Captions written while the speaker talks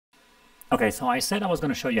Okay, so I said I was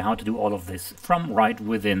going to show you how to do all of this from right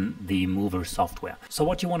within the Mover software. So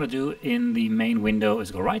what you want to do in the main window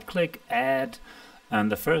is go right click, add, and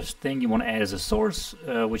the first thing you want to add is a source,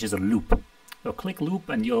 which is a loop. So click loop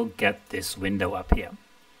and you'll get this window up here.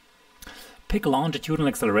 Pick longitudinal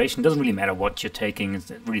acceleration, doesn't really matter what you're taking,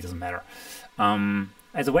 it really doesn't matter.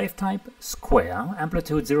 As a wave type, square,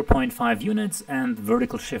 amplitude 0.5 units and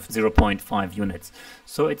vertical shift 0.5 units.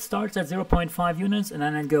 So it starts at 0.5 units and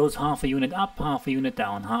then it goes half a unit up, half a unit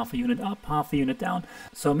down, half a unit up, half a unit down.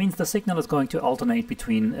 So it means the signal is going to alternate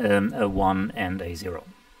between a 1 and a 0.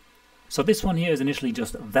 So this one here is initially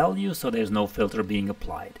just value, so there's no filter being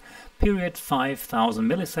applied. Period 5,000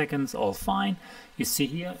 milliseconds, all fine. You see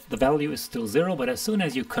here the value is still 0, but as soon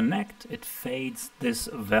as you connect, it fades this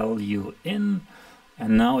value in.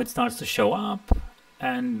 And now it starts to show up,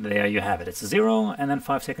 and there you have it. It's a 0, and then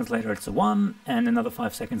 5 seconds later it's a 1, and another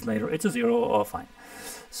 5 seconds later it's a 0, all fine.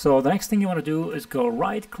 So the next thing you want to do is go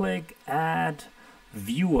right-click, add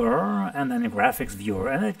viewer, and then a graphics viewer,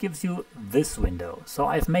 and it gives you this window. So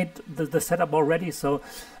I've made the setup already, so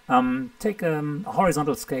take a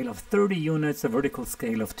horizontal scale of 30 units, a vertical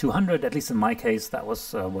scale of 200, at least in my case that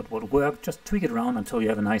was what worked. Just tweak it around until you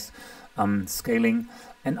have a nice scaling.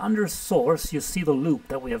 And under source, you see the loop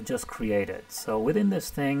that we have just created. So within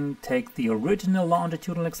this thing, take the original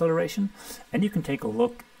longitudinal acceleration, and you can take a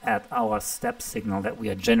look at our step signal that we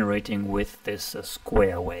are generating with this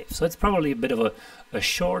square wave. So it's probably a bit of a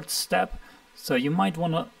short step. So you might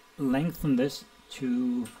want to lengthen this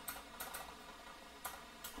to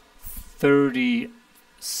 30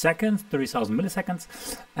 seconds, 30,000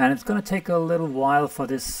 milliseconds, and it's going to take a little while for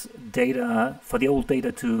this data, for the old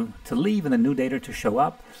data to leave and the new data to show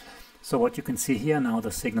up. So what you can see here now,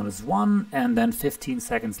 the signal is 1, and then 15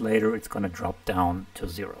 seconds later it's going to drop down to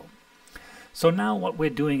 0. So now what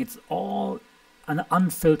we're doing, it's all an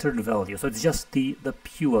unfiltered value, so it's just the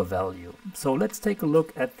pure value. So let's take a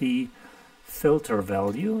look at the filter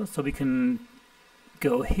value. So we can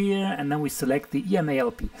go here, and then we select the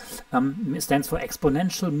EMALP. It stands for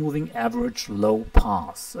Exponential Moving Average Low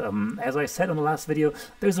Pass. As I said in the last video,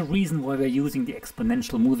 there's a reason why we're using the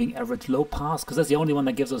Exponential Moving Average Low Pass, because that's the only one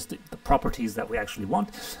that gives us the properties that we actually want.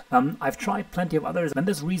 I've tried plenty of others, and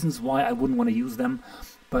there's reasons why I wouldn't want to use them.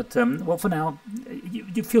 But, well, for now,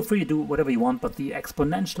 you feel free to do whatever you want, but the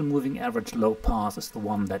Exponential Moving Average Low Pass is the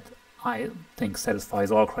one that I think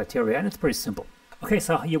satisfies all criteria, and it's pretty simple. Okay,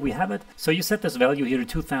 so here we have it. So you set this value here to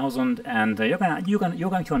 2000, and you're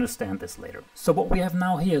going to understand this later. So what we have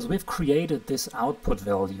now here is we've created this output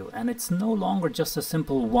value, and it's no longer just a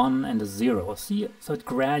simple 1 and a 0. See, so it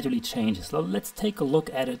gradually changes. So let's take a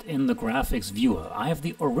look at it in the graphics viewer. I have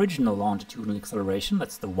the original longitudinal acceleration,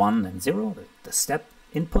 that's the 1 and 0, the step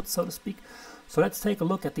input, so to speak. So let's take a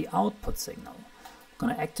look at the output signal. I'm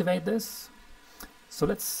going to activate this. So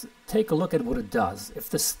let's take a look at what it does.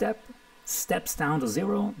 If the step steps down to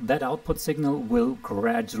 0, that output signal will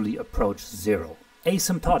gradually approach 0.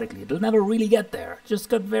 Asymptotically, it'll never really get there, just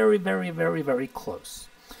got very, very, very, very close.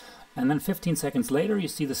 And then 15 seconds later, you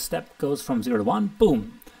see the step goes from 0 to 1,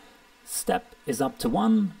 boom. Step is up to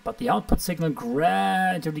 1, but the output signal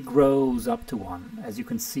gradually grows up to 1. As you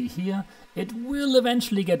can see here, it will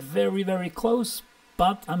eventually get very, very close,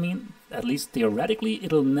 but I mean, at least theoretically,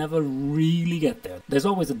 it'll never really get there. There's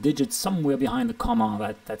always a digit somewhere behind the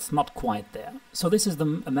comma that's not quite there. So this is a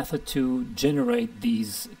method to generate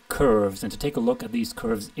these curves and to take a look at these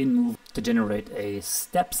curves in Move to generate a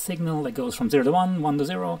step signal that goes from 0 to 1, 1 to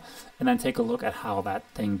 0, and then take a look at how that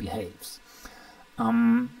thing behaves.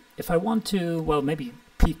 If I want to, well, maybe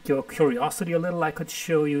pique your curiosity a little, I could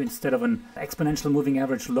show you, instead of an exponential moving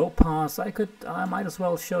average low pass, I might as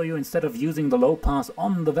well show you, instead of using the low pass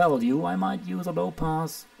on the value, I might use a low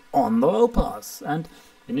pass on the low pass. And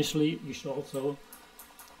initially you should also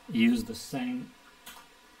use the same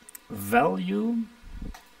value.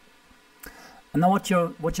 And now what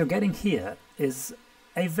you're getting here is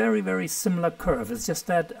a very, very similar curve. It's just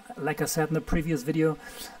that, like I said in the previous video,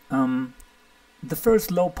 the first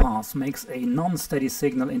low pass makes a non-steady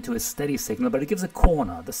signal into a steady signal, but it gives a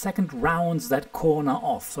corner. The second rounds that corner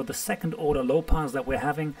off. So the second order low pass that we're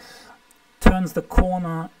having turns the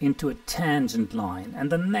corner into a tangent line.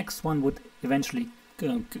 And the next one would eventually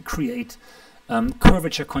create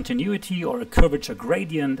curvature continuity or a curvature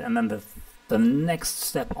gradient. And then the next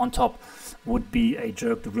step on top would be a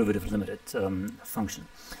jerk derivative limited function.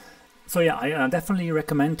 So yeah, I definitely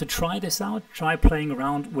recommend to try this out, try playing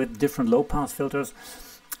around with different low-pass filters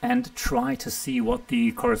and try to see what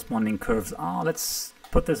the corresponding curves are. Let's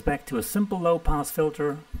put this back to a simple low-pass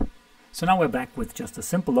filter. So now we're back with just a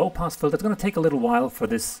simple low-pass filter. It's going to take a little while for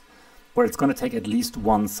this, or it's going to take at least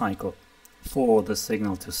one cycle for the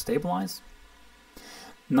signal to stabilize.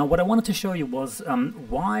 Now what I wanted to show you was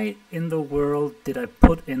why in the world did I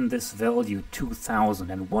put in this value 2000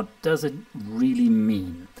 and what does it really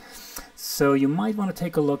mean? So you might want to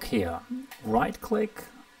take a look here. Right click,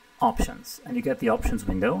 options, and you get the options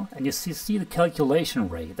window and you see the calculation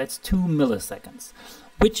rate. That's 2 milliseconds,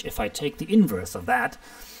 which if I take the inverse of that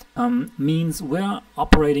means we're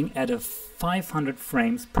operating at a 500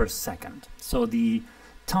 frames per second. So the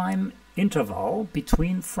time interval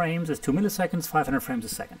between frames is 2 milliseconds, 500 frames a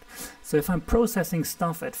second. So if I'm processing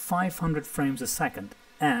stuff at 500 frames a second,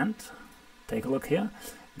 and take a look here,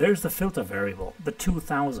 there's the filter variable, the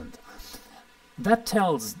 2000. That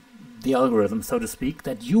tells the algorithm, so to speak,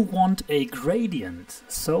 that you want a gradient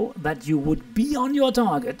so that you would be on your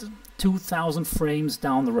target 2000 frames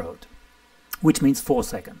down the road, which means 4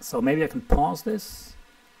 seconds. So maybe I can pause this.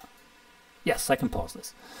 Yes, I can pause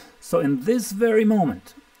this. So in this very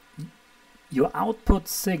moment, your output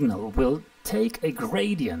signal will take a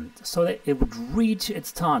gradient so that it would reach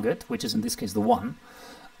its target, which is in this case the 1,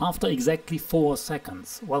 after exactly 4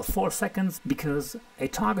 seconds. Well, 4 seconds because a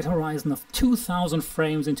target horizon of 2000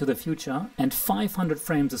 frames into the future and 500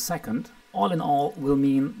 frames a second, all in all, will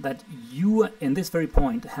mean that you, in this very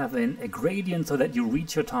point, have a gradient so that you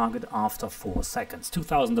reach your target after 4 seconds.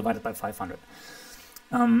 2000 divided by 500.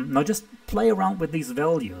 Now just play around with these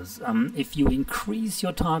values. If you increase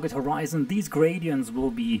your target horizon, these gradients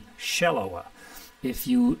will be shallower. If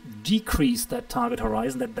you decrease that target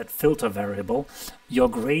horizon, that filter variable, your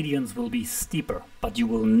gradients will be steeper, but you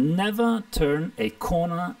will never turn a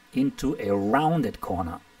corner into a rounded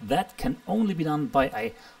corner. That can only be done by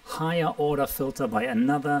a higher order filter, by a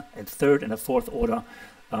third and a fourth order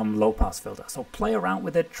low pass filter. So play around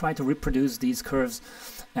with it, try to reproduce these curves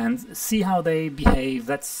and see how they behave.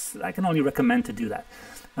 I can only recommend to do that.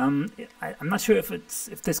 I'm not sure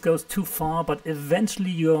if this goes too far, but eventually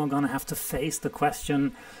you're going to have to face the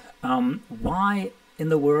question why in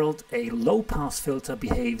the world a low pass filter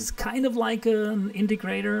behaves kind of like an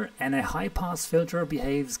integrator and a high pass filter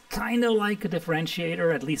behaves kind of like a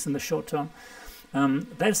differentiator, at least in the short term.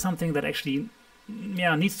 That's something that actually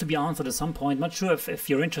needs to be answered at some point. Not sure if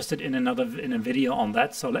you're interested in a video on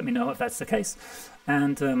that, so let me know if that's the case.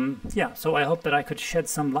 And so I hope that I could shed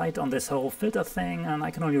some light on this whole filter thing, and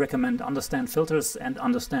I can only recommend understand filters and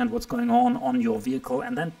understand what's going on your vehicle,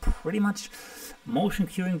 and then pretty much motion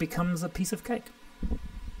cueing becomes a piece of cake.